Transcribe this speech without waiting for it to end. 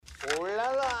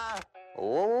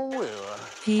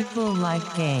People Like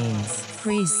Games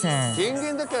presents King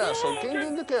in the Castle.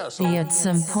 the At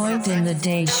Some Point in the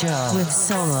Day show with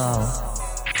Solo.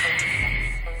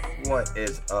 What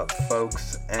is up,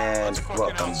 folks, and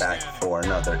welcome back for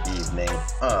another evening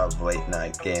of Late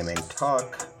Night Gaming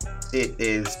Talk. It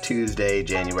is Tuesday,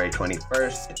 January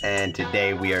 21st, and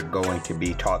today we are going to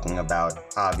be talking about,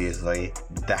 obviously,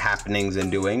 the happenings and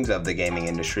doings of the gaming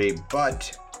industry,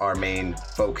 but our main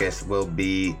focus will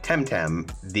be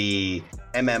Temtem, the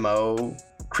MMO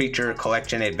creature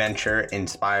collection adventure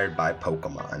inspired by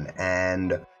Pokemon,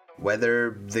 and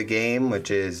whether the game,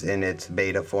 which is in its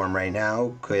beta form right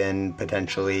now, can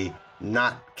potentially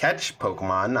not catch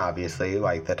Pokemon, obviously,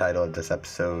 like the title of this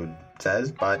episode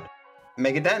says, but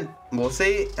make a dent. We'll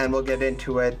see, and we'll get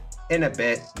into it in a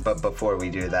bit, but before we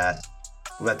do that,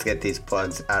 let's get these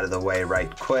plugs out of the way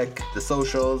right quick. The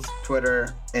socials,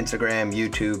 Twitter, Instagram,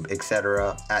 YouTube,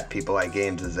 etc. at People Like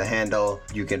Games is the handle.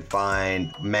 You can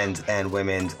find men's and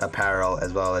women's apparel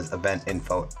as well as event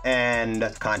info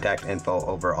and contact info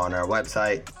over on our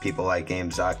website,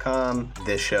 peoplelikegames.com.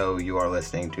 This show you are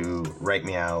listening to right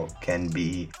meow can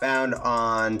be found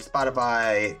on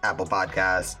Spotify, Apple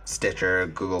Podcasts, Stitcher,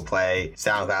 Google Play,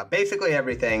 SoundCloud, basically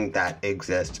everything that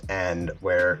exists, and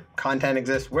where content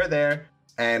exists, we're there.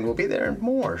 And we'll be there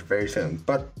more very soon.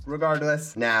 But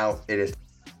regardless, now it is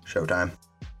showtime.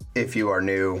 If you are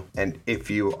new and if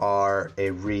you are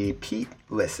a repeat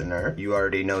listener, you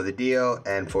already know the deal.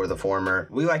 And for the former,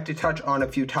 we like to touch on a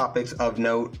few topics of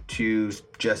note to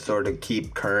just sort of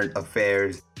keep current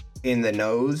affairs in the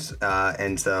nose.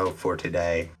 And so for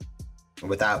today,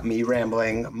 without me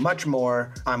rambling much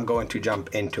more, I'm going to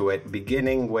jump into it,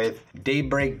 beginning with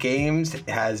Daybreak Games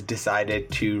has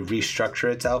decided to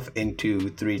restructure itself into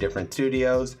 3 different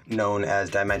studios, known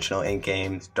as Dimensional Ink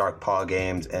Games, Dark Paw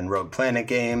Games, and Rogue Planet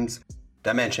Games.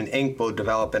 Dimension Inc. will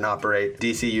develop and operate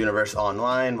DC Universe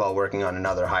Online while working on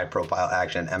another high-profile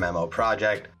action MMO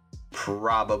project.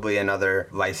 Probably another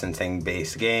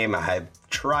licensing-based game. I have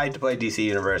tried to play DC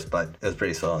Universe, but it was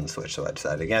pretty slow on the Switch, so I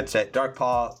decided against it. Dark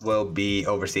Paw will be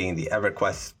overseeing the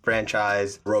EverQuest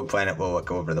franchise. Rogue Planet will look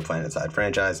over the PlanetSide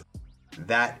franchise.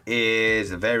 That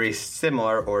is very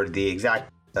similar, or the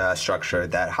exact structure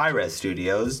that Hi-Rez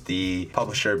Studios, the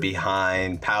publisher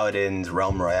behind Paladins,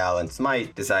 Realm Royale, and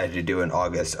Smite, decided to do in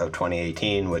August of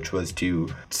 2018, which was to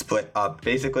split up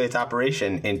basically its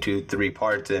operation into 3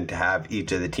 parts and to have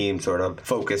each of the teams sort of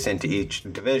focus into each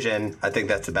division. I think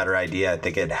that's a better idea. I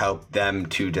think it helped them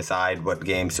to decide what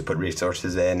games to put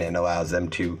resources in and allows them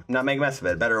to not make a mess of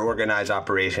it. A better organized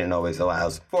operation always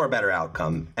allows for a better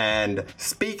outcome. And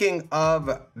speaking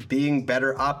of being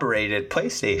better operated,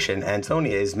 PlayStation and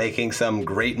Sony is making some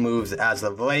great moves as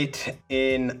of late,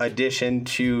 in addition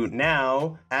to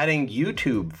now adding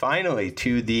YouTube finally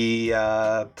to the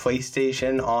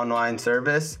PlayStation online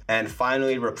service and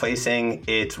finally replacing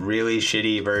its really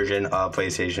shitty version of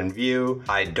PlayStation Vue.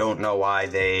 I don't know why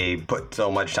they put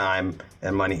so much time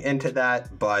and money into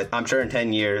that, but I'm sure in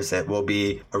 10 years it will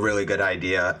be a really good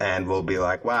idea and we'll be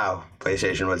like, wow,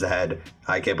 PlayStation was ahead.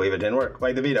 I can't believe it didn't work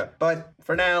like the Vita. But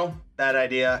for now, bad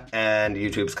idea, and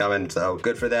YouTube's coming, so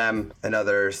good for them.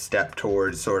 Another step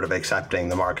towards sort of accepting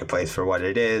the marketplace for what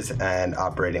it is and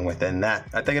operating within that.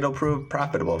 I think it'll prove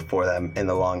profitable for them in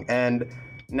the long end.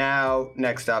 Now,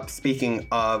 next up, speaking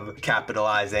of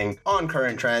capitalizing on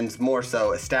current trends, more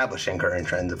so establishing current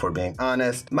trends if we're being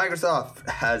honest, Microsoft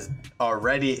has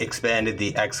already expanded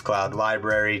the xCloud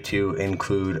library to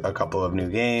include a couple of new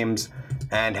games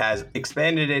and has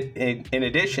expanded it in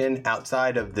addition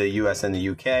outside of the US and the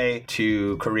UK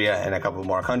to Korea and a couple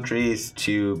more countries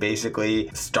to basically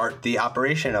start the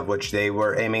operation of which they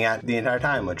were aiming at the entire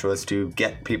time, which was to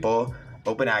get people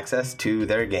open access to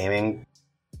their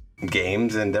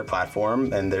games and their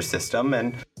platform and their system,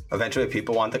 and eventually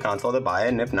people want the console to buy it,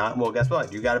 and if not, well, guess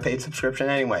what? You got a paid subscription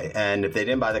anyway, and if they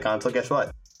didn't buy the console, guess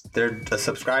what? They're a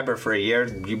subscriber for a year.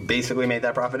 You basically made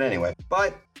that profit anyway.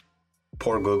 But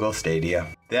poor Google Stadia.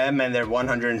 Them and their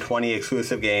 120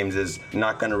 exclusive games is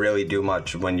not going to really do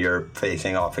much when you're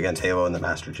facing off against Halo and the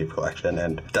Master Chief Collection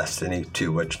and Destiny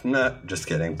 2, which, just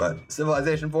kidding, but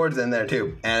Civilization 4 is in there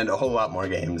too, and a whole lot more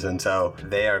games, and so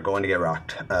they are going to get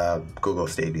rocked. Google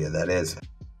Stadia, that is.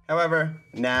 However,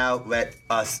 now let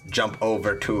us jump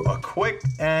over to a quick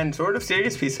and sort of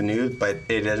serious piece of news, but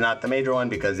it is not the major one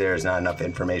because there is not enough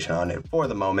information on it for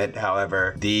the moment.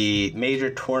 However, the major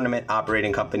tournament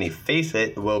operating company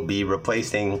Faceit will be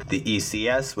replacing the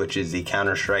ECS, which is the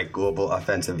Counter-Strike Global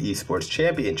Offensive Esports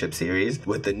Championship Series,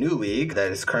 with the new league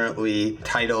that is currently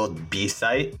titled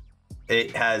B-Site.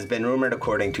 It has been rumored,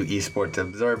 according to Esports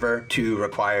Observer, to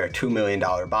require a $2 million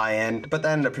buy-in. To put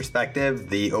that into perspective,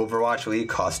 the Overwatch League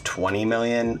cost $20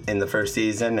 million in the first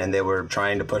season, and they were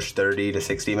trying to push $30 to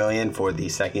 $60 million for the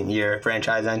second year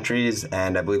franchise entries.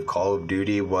 And I believe Call of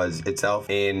Duty was itself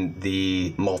in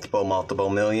the multiple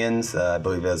millions. I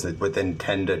believe it was within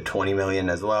 10 to 20 million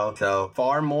as well. So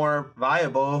far more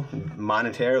viable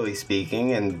monetarily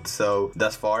speaking. And so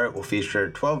thus far it will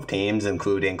feature 12 teams,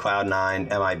 including Cloud9,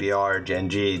 MIBR,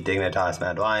 Gen.G, Dignitas,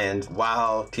 Mad Lions,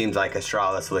 while teams like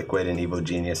Astralis, Liquid, and Evil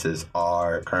Geniuses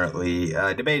are currently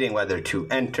debating whether to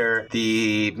enter.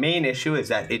 The main issue is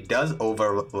that it does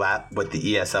overlap with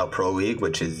the ESL Pro League,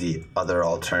 which is the other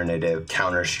alternative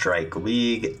Counter-Strike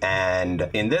league. And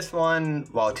in this one,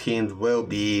 while teams will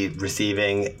be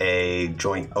receiving a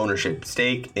joint ownership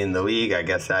stake in the league, I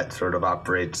guess that sort of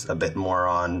operates a bit more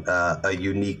on a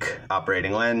unique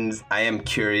operating lens. I am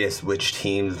curious which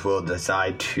teams will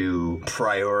decide to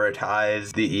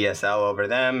prioritize the ESL over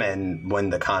them, and when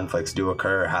the conflicts do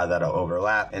occur, how that'll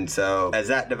overlap. And so as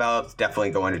that develops,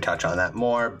 definitely going to touch on that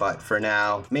more. But for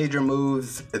now, major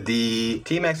moves. The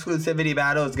team exclusivity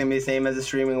battle is going to be the same as the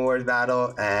Streaming Wars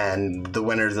battle, and the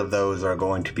winners of those are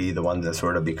going to be the ones that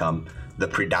sort of become the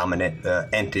predominant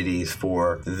entities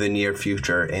for the near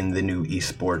future in the new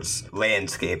esports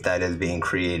landscape that is being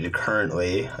created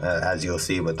currently, as you'll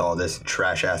see with all this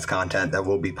trash-ass content that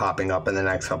will be popping up in the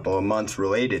next couple of months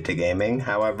related to gaming.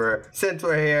 However, since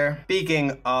we're here,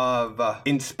 speaking of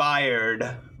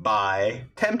inspired by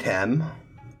Temtem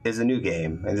is a new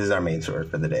game, and this is our main source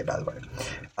for the day, by the way,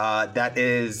 that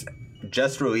is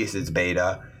just released its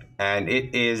beta. And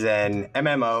it is an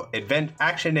MMO,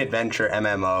 action-adventure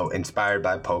MMO inspired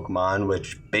by Pokemon,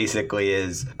 which basically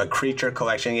is a creature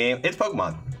collection game. It's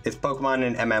Pokemon. It's Pokemon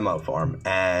in MMO form.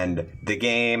 And the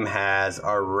game has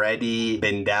already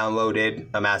been downloaded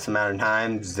a massive amount of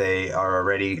times.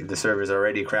 The servers are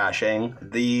already crashing.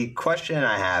 The question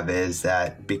I have is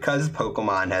that because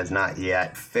Pokemon has not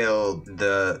yet filled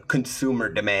the consumer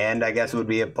demand, I guess would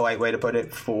be a polite way to put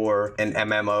it, for an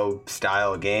MMO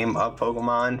style game of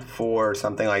Pokemon, for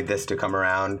something like this to come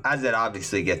around, as it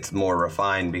obviously gets more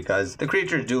refined, because the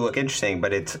creatures do look interesting,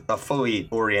 but it's a fully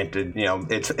oriented,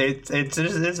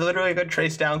 it's literally a good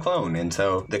trace down clone. And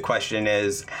so the question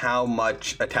is, how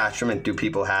much attachment do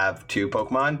people have to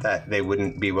Pokemon that they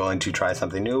wouldn't be willing to try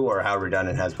something new, or how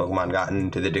redundant has Pokemon gotten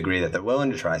to the degree that they're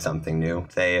willing to try something new?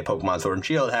 Say if Pokemon Sword and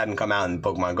Shield hadn't come out and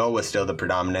Pokemon Go was still the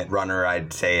predominant runner,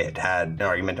 I'd say it had an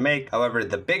argument to make. However,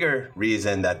 the bigger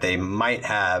reason that they might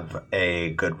have a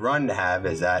good run to have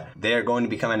is that they're going to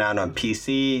be coming out on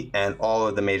PC and all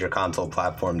of the major console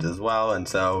platforms as well. And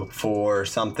so for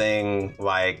something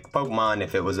like Pokemon,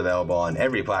 if it was available on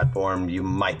every platform, you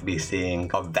might be seeing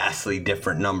a vastly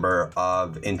different number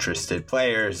of interested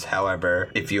players. However,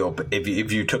 if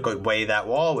you took away that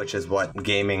wall, which is what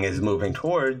gaming is moving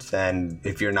towards, and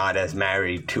if you're not as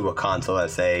married to a console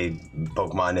as, say,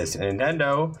 Pokemon is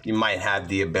Nintendo, you might have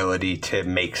the ability to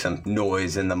make some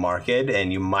noise in the market,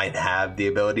 and you might have the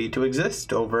ability to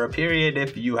exist over a period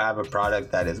if you have a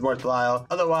product that is worthwhile.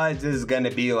 Otherwise, this is going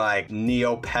to be like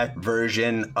Neopet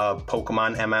version of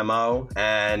Pokemon MMO,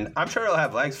 and I'm sure it'll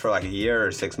have legs for like a year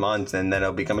or 6 months, and then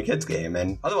it'll become a kid's game.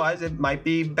 And otherwise, it might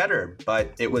be better,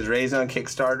 but it was raised on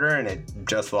Kickstarter and it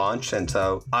just launched, and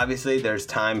so obviously there's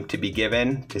time to be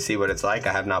given to see what it's like.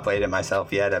 I have not played it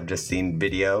myself yet. I've just seen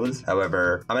videos.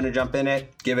 However, I'm going to jump in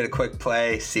it, give it a quick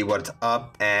play, see what's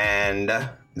up, and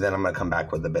then I'm going to come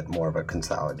back with a bit more of a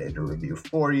consolidated review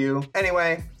for you.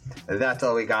 Anyway, that's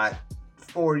all we got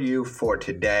for you for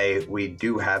today. We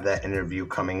do have that interview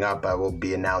coming up. I will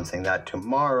be announcing that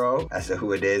tomorrow as to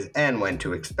who it is and when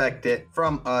to expect it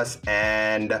from us.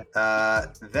 And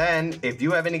then if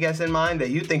you have any guests in mind that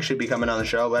you think should be coming on the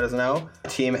show, let us know.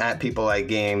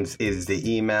 team@peoplelikegames is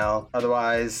the email.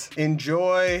 Otherwise,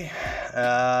 enjoy.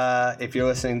 If you're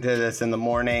listening to this in the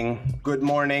morning, good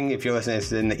morning. If you're listening to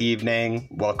this in the evening,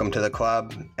 welcome to the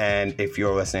club. And if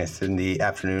you're listening to this in the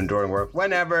afternoon, during work,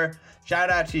 whenever, shout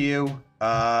out to you.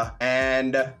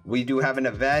 And we do have an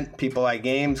event, People Like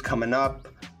Games, coming up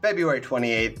February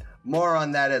 28th. More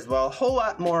on that as well. Whole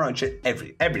lot more on shit.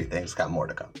 Everything's got more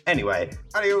to come. Anyway,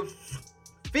 adios.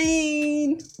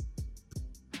 Fiend.